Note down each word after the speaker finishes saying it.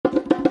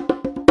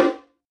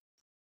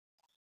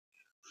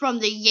From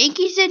the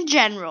Yankees in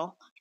general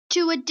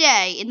to a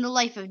day in the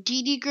life of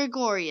Didi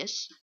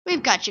Gregorius,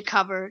 we've got you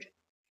covered.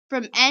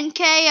 From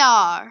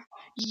NKR,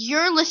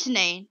 you're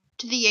listening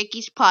to the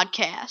Yankees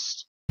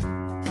podcast.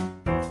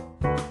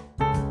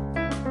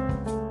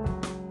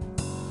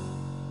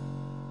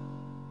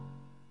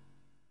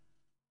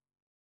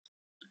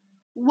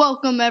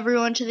 Welcome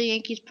everyone to the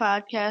Yankees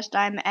podcast.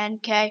 I'm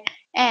NK,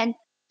 and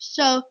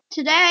so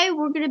today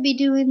we're going to be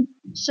doing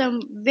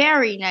some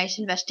very nice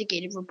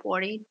investigative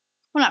reporting.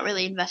 Well, not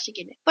really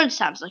investigative, but it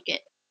sounds like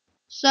it.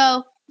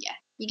 So, yeah,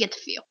 you get the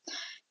feel.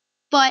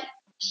 But,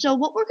 so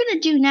what we're going to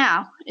do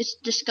now is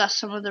discuss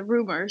some of the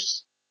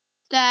rumors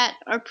that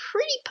are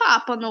pretty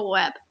pop on the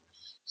web.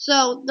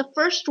 So, the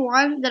first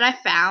one that I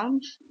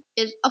found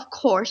is, of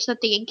course,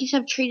 that the Yankees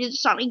have traded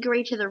Sonny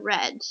Gray to the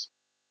Reds.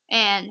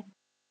 And,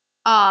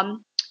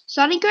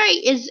 Sonny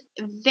Gray is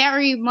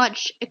very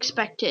much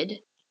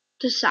expected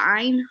to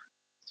sign.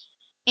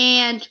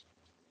 And,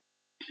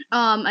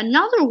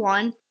 another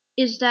one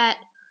is that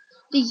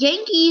the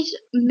Yankees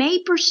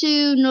may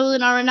pursue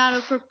Nolan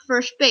Arenado for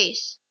first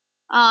base.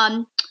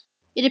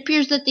 It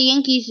appears that the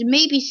Yankees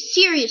may be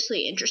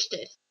seriously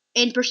interested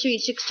in pursuing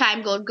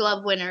six-time Gold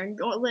Glove winner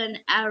Nolan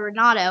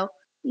Arenado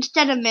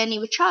instead of Manny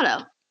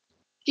Machado.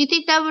 Do you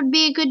think that would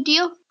be a good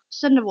deal?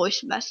 Send a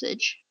voice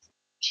message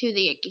to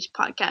the Yankees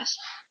podcast.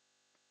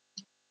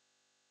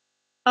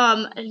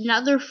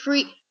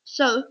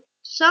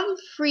 Some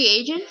free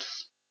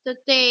agents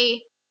that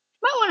they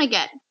might want to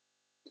get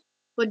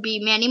would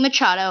be Manny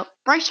Machado,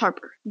 Bryce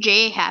Harper,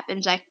 J.A. Happ,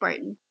 and Zach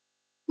Britton.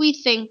 We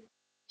think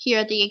here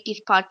at the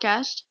Yankees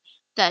podcast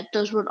that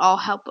those would all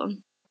help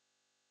them.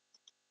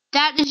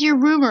 That is your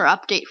rumor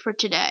update for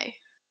today.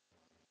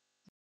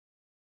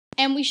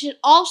 And we should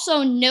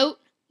also note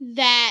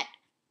that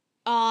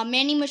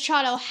Manny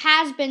Machado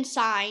has been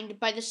signed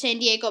by the San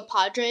Diego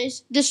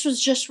Padres. This was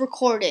just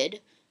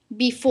recorded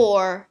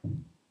before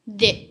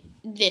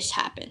this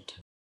happened.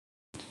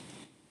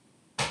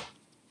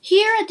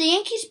 Here at the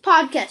Yankees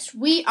podcast,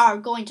 we are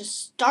going to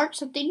start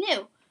something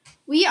new.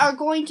 We are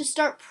going to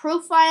start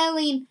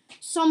profiling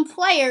some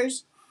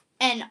players,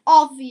 and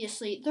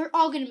obviously, they're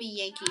all going to be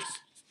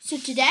Yankees. So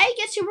today,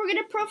 guess who we're going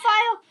to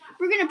profile?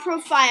 We're going to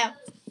profile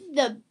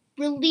the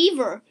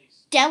reliever,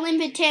 Dellin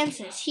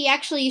Betances. He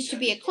actually used to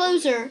be a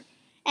closer,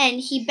 and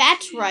he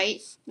bats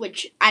right,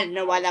 which I don't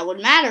know why that would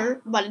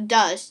matter, but it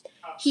does.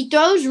 He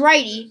throws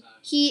righty.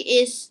 He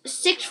is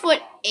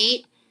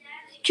 6'8",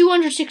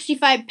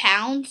 265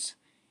 pounds.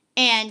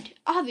 And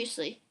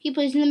obviously, he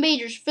plays in the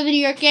majors for the New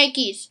York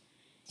Yankees.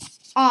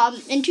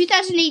 In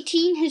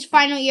 2018, his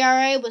final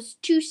ERA was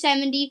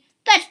 .270.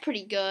 That's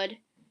pretty good.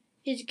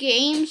 His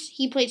games,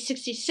 he played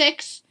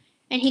 66,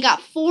 and he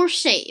got 4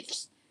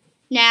 saves.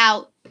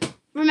 Now,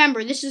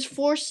 remember, this is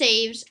 4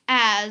 saves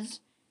as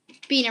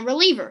being a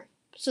reliever,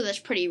 so that's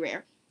pretty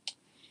rare.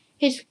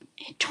 His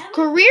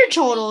career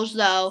totals,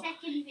 though,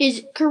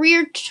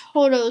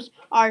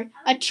 are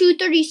a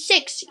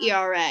 .236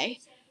 ERA.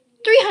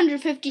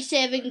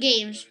 357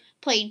 games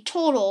played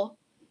total,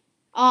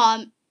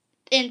 and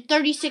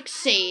 36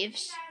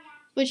 saves,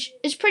 which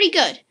is pretty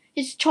good.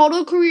 His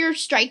total career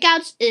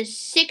strikeouts is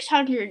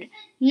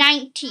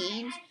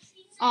 619.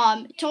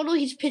 Total,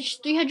 he's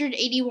pitched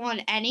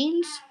 381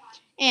 innings,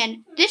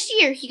 and this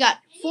year he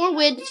got 4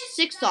 wins,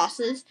 6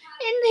 losses.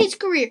 In his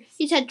career,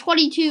 he's had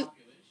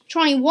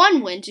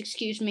 21 wins,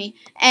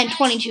 and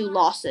 22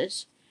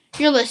 losses.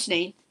 You're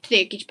listening to the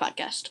Yankees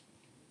podcast.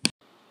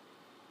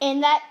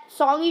 And that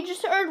song you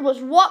just heard was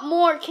What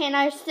More Can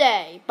I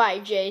Say by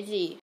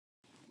Jay-Z.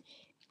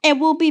 And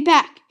we'll be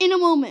back in a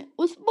moment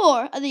with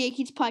more of the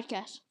Yankees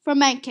podcast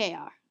from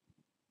NKR.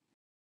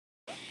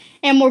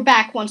 And we're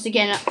back once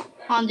again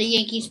on the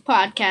Yankees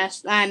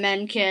podcast. I'm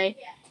NK.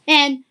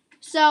 And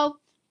so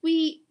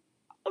we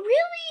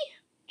really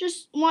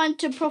just want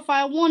to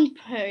profile one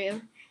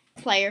player,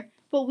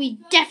 but we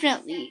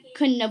definitely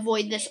couldn't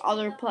avoid this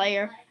other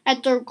player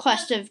at the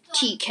request of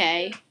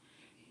TK.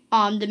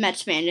 The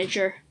Mets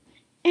manager.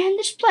 And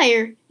this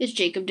player is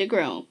Jacob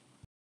deGrom.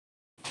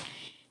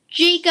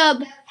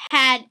 Jacob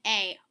had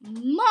a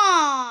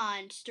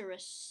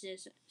monstrous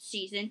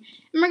season.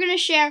 And we're going to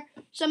share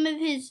some of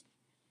his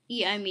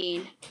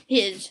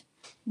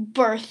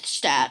birth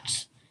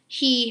stats.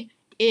 He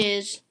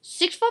is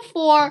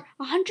 6'4",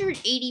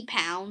 180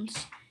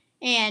 pounds.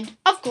 And,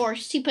 of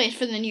course, he plays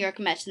for the New York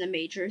Mets in the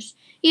majors.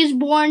 He was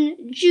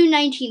born June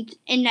 19th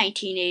in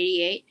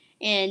 1988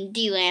 in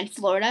DeLand,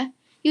 Florida.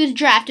 He was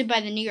drafted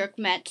by the New York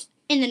Mets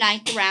in the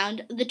 9th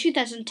round of the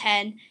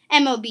 2010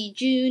 MLB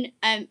June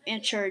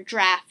Amateur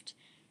Draft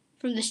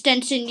from the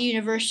Stenson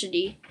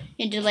University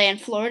in DeLand,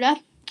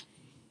 Florida.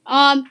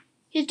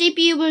 His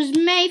debut was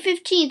May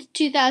 15th,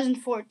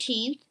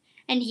 2014,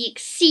 and he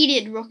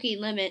exceeded rookie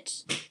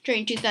limits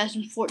during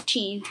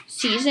 2014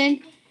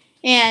 season.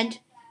 And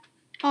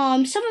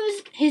some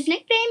of his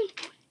nickname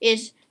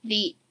is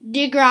the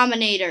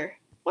Degrominator,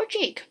 or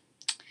Jake.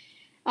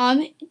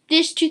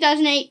 This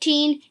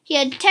 2018, he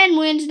had 10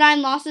 wins,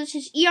 9 losses.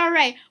 His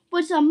ERA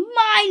was a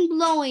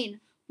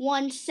mind-blowing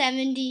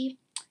 1.70,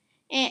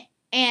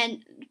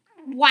 and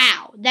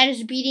Wow, that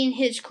is beating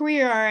his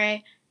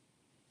career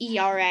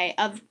ERA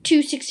of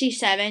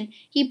 2.67.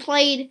 He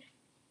played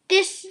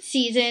this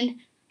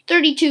season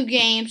 32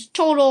 games,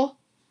 total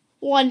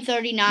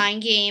 139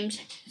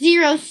 games,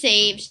 0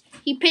 saves.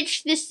 He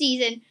pitched this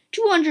season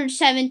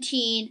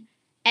 217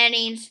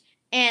 innings,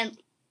 and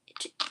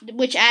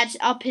which adds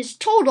up his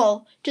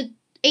total to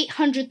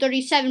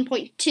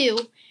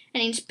 837.2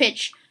 innings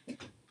pitched.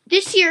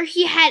 This year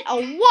he had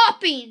a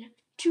whopping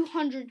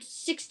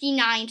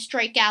 269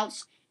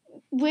 strikeouts,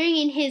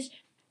 bringing his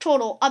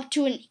total up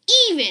to an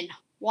even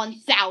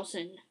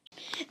 1,000.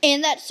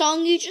 And that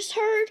song you just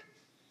heard,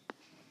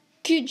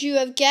 could you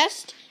have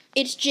guessed?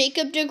 It's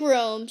Jacob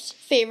deGrome's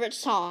favorite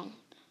song,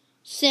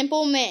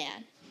 Simple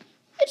Man.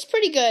 It's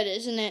pretty good,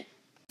 isn't it?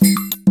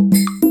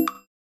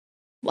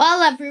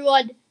 Well,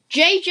 everyone,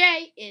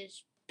 JJ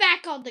is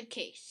back on the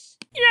case.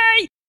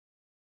 Yay!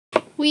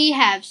 We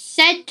have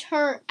sent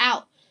her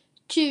out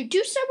to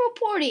do some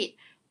reporting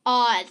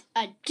on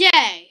a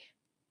day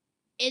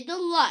in the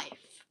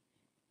life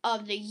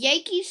of the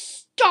Yankees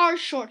star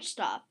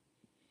shortstop.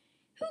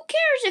 Who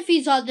cares if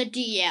he's on the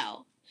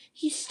DL?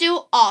 He's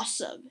still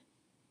awesome.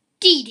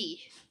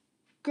 Didi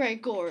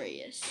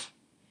Gregorius.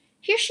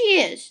 Here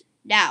she is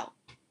now,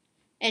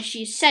 and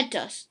she sent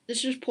us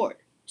this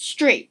report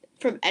straight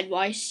from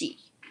NYC.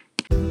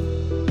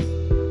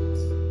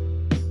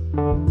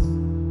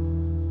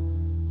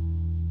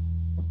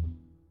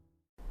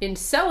 In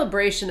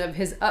celebration of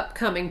his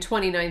upcoming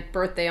 29th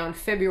birthday on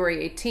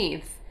February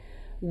 18th,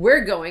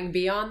 we're going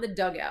beyond the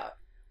dugout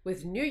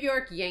with New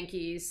York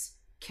Yankees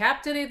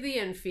captain of the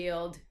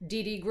infield,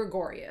 Didi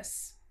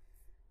Gregorius.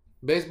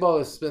 Baseball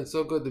has been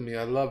so good to me.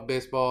 I love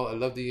baseball. I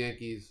love the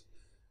Yankees.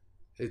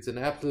 It's an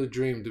absolute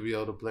dream to be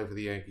able to play for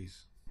the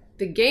Yankees.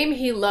 The game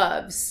he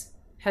loves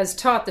has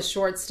taught the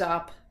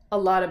shortstop a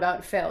lot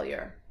about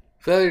failure.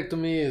 Failure to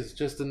me is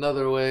just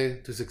another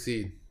way to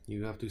succeed.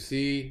 You have to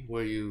see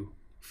where you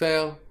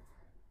fail,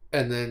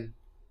 and then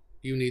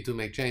you need to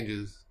make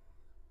changes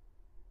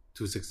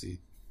to succeed.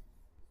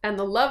 And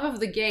the love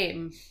of the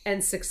game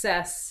and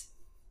success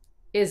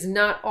is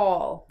not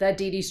all that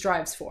Didi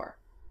strives for.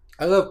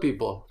 I love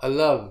people. I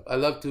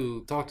love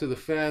to talk to the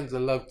fans. I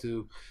love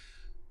to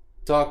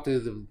talk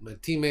to my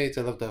teammates.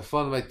 I love to have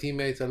fun with my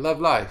teammates. I love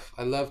life.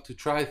 I love to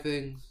try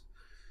things.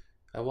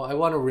 I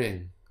want a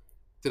ring.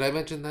 Did I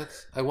mention that?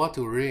 I want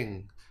to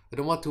ring. I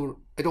don't want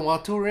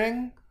to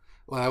ring.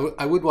 Well,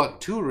 I would want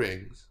 2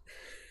 rings,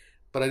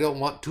 but I don't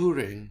want 2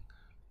 ring.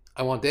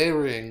 I want a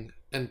ring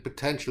and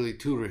potentially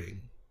 2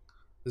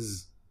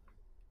 rings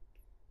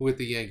with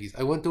the Yankees.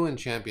 I want to win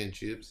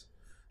championships.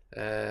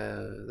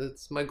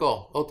 That's my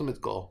goal,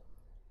 ultimate goal.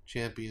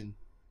 Championships.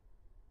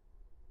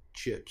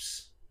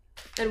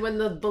 And when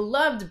the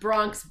beloved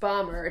Bronx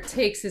Bomber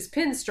takes his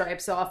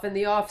pinstripes off in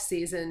the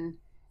off-season,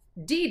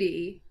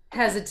 Didi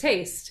has a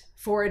taste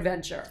for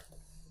adventure.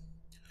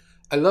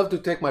 I love to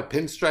take my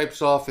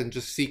pinstripes off and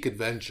just seek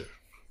adventure.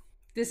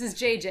 This is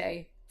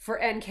JJ for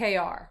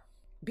NKR,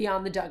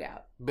 Beyond the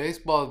Dugout.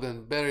 Baseball has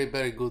been very,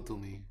 very good to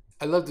me.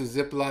 I love to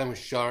zip line with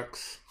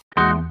sharks.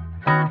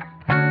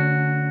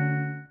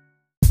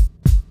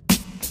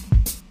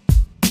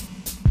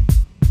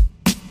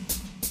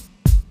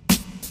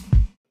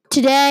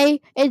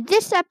 Today, in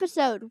this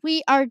episode,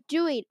 we are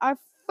doing our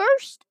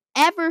first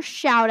ever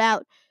shout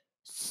out.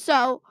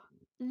 So,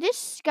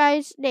 this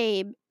guy's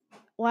name,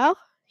 well,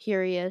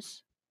 here he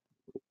is.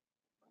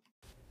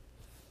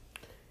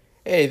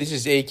 Hey, this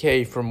is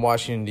AK from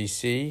Washington,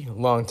 D.C.,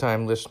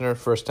 longtime listener,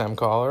 first-time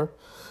caller.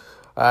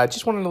 I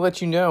just wanted to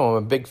let you know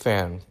I'm a big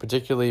fan.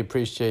 Particularly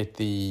appreciate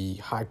the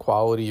high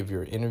quality of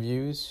your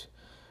interviews.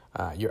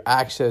 Your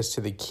access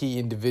to the key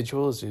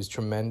individuals is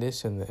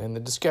tremendous, and the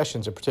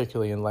discussions are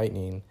particularly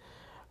enlightening.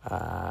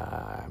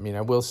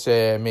 I will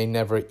say I may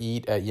never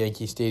eat at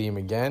Yankee Stadium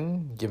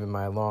again, given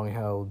my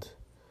long-held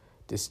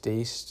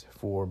distaste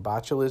for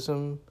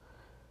botulism.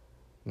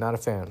 Not a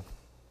fan.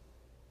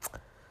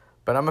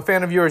 But I'm a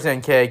fan of yours,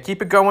 NK.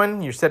 Keep it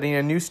going. You're setting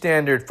a new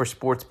standard for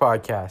sports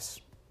podcasts.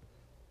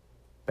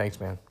 Thanks,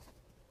 man.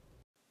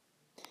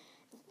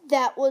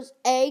 That was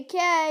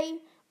AK,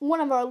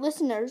 one of our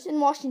listeners in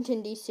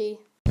Washington, D.C.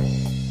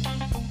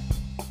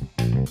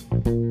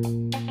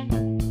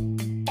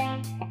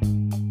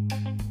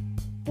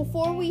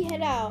 Before we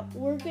head out,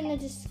 we're going to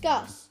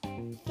discuss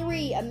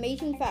 3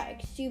 amazing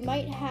facts you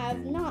might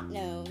have not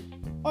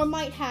known or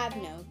might have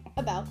known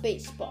about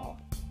baseball.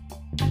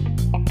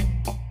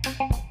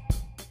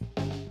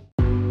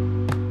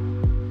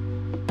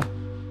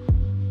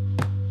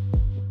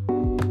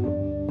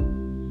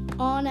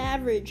 On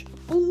average,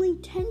 only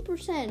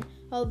 10%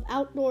 of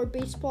outdoor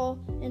baseball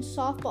and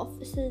softball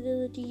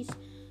facilities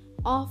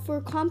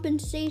offer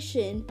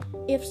compensation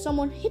if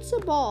someone hits a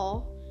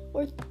ball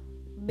or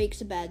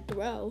makes a bad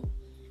throw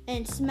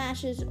and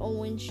smashes a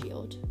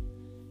windshield.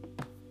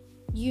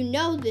 You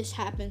know this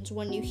happens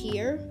when you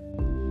hear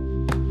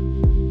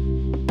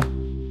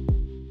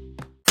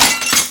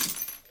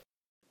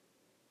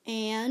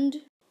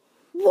and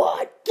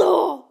what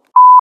the?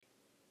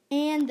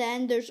 And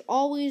then there's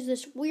always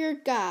this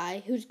weird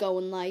guy who's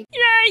going like,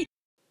 yay!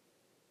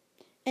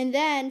 And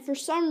then, for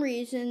some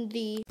reason,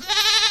 the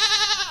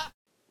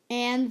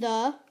and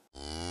the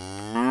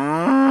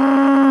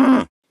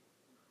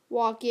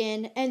walk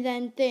in, and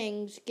then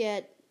things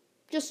get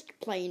just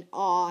plain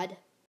odd.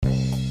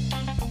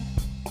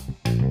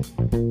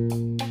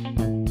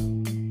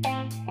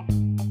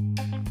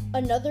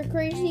 Another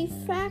crazy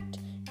fact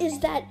is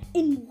that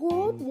in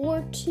World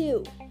War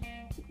II,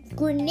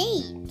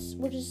 grenades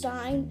were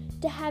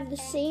designed to have the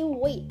same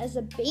weight as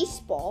a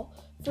baseball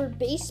for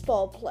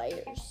baseball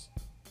players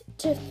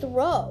to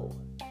throw.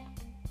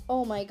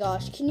 Oh my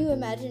gosh, can you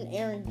imagine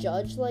Aaron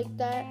Judge like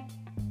that?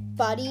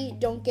 Buddy,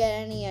 don't get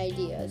any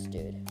ideas,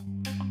 dude.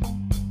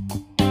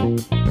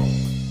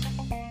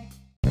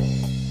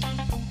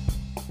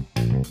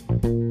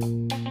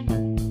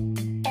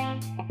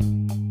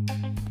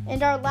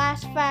 And our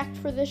last fact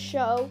for this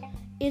show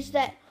is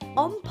that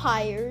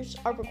umpires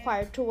are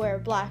required to wear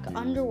black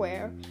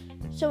underwear,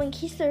 so in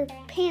case their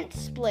pants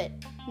split,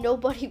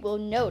 nobody will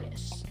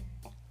notice.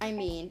 I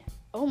mean,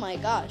 oh my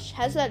gosh,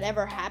 has that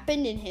ever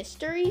happened in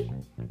history?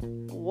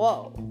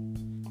 Whoa.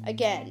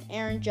 Again,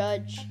 Aaron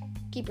Judge,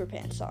 keep your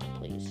pants on,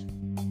 please.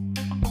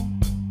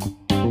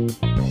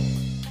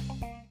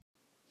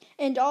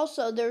 And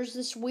also, there's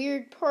this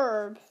weird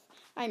perv,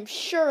 I'm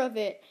sure of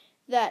it,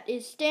 that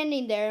is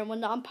standing there, and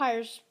when the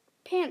umpire's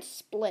pants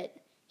split,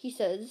 he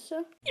says,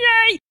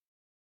 "Yay!"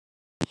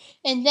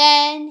 And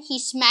then he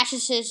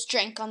smashes his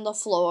drink on the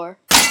floor.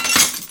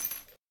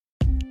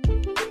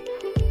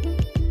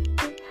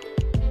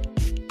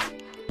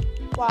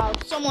 Wow,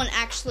 if someone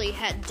actually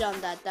had done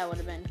that, that would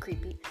have been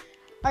creepy.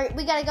 Alright,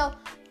 we gotta go.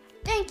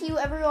 Thank you,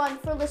 everyone,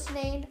 for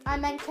listening.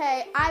 I'm NK.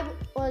 I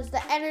was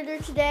the editor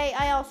today.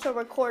 I also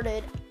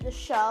recorded the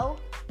show.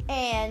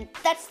 And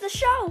that's the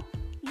show.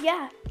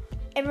 Yeah.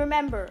 And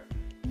remember,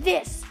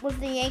 this was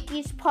the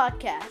Yankees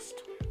podcast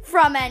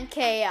from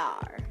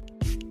NKR.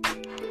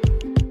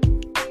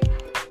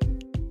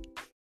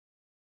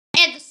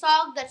 And the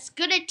song that's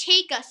gonna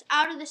take us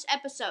out of this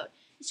episode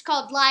is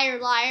called Liar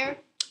Liar,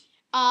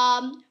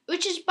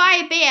 which is by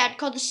a band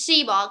called the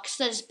Seahawks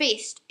that is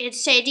based in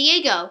San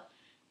Diego,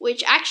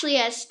 which actually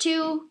has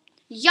two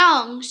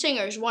young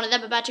singers, one of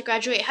them about to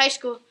graduate high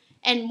school,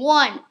 and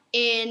one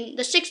in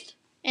the 6th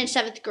and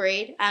 7th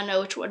grade. I don't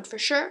know which one for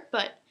sure,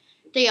 but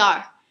they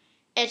are.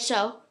 And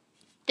so,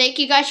 thank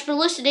you guys for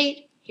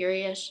listening. Here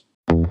he is.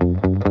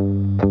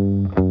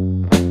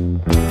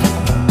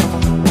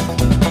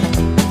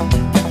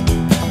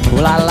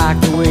 Well, I like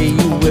the way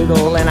you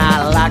wiggle and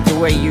I like the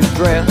way you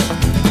dress,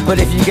 but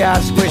if you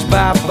got squished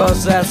by a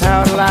bus, that's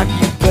how I like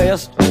you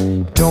best.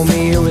 Told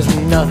me it was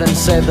nothing,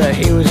 said that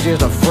he was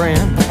just a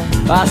friend.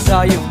 I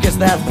saw you kiss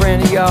that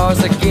friend of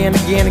yours again.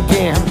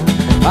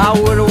 I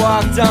would've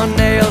walked on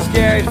nails,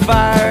 carried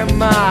fire in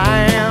my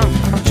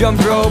hand,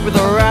 jumped rope with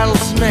a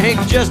rattlesnake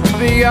just to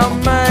be your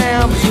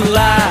man. But you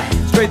lie,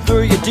 straight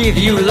through your teeth,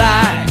 you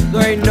lie.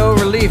 There ain't no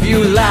relief,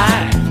 you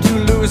lie. Too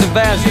loose and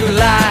fast, you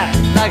lie.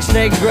 Like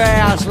snake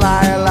grass,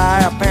 liar,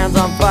 liar, pants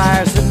on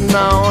fire, sitting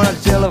on a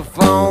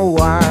telephone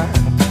wire.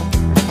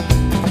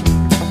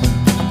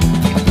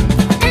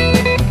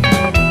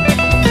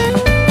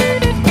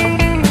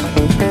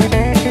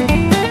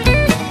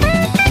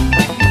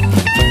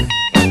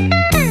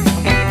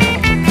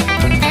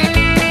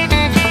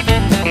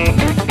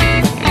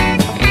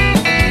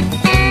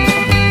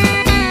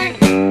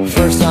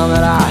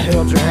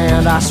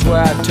 I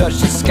swear I touched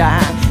the sky.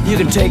 You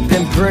can take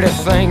them pretty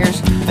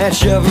fingers and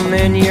shove them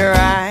in your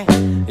eye.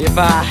 If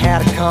I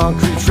had a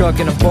concrete truck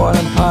and a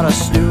boiling pot of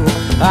stew,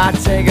 I'd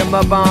take them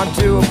up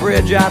onto a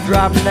bridge, I'd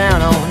drop them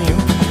down on you.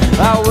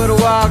 I would've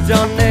walked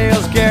on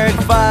nails,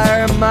 carried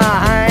fire in my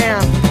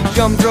hand,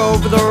 jumped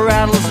over the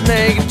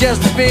rattlesnake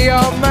just to be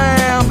your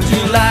man. But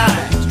you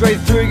lie, straight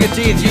through your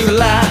teeth, you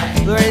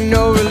lie. There ain't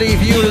no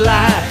relief, you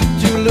lie.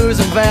 Too loose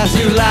and fast,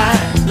 you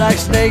lie. Like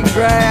snake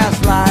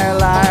grass, liar,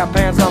 liar,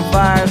 pants on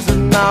fire,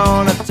 sitting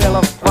on a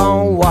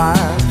telephone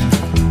wire.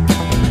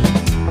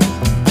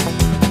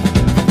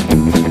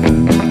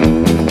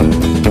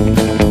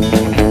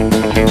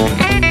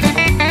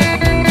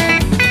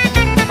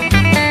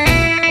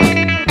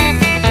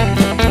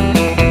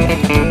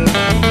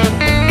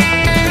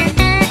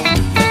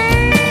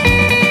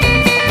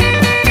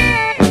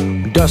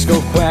 Dusk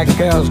go quack,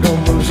 cows go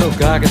moo, so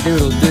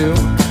cock-a-doodle-doo.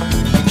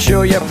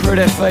 Show your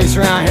pretty face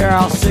around here,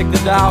 I'll sick the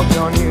dogs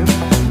on you.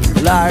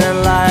 Liar,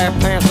 liar,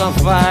 pants on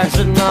fire,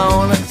 sitting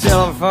on a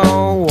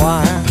telephone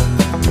wire.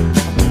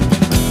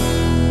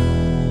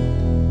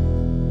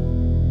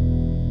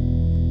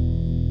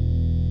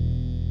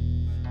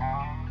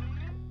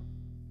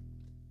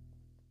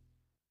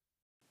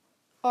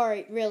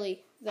 Alright,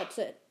 really, that's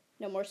it.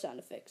 No more sound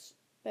effects.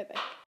 Bye-bye.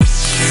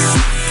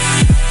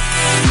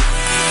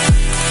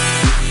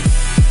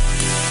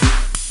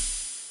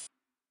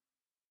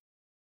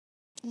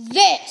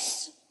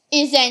 This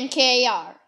is NKR.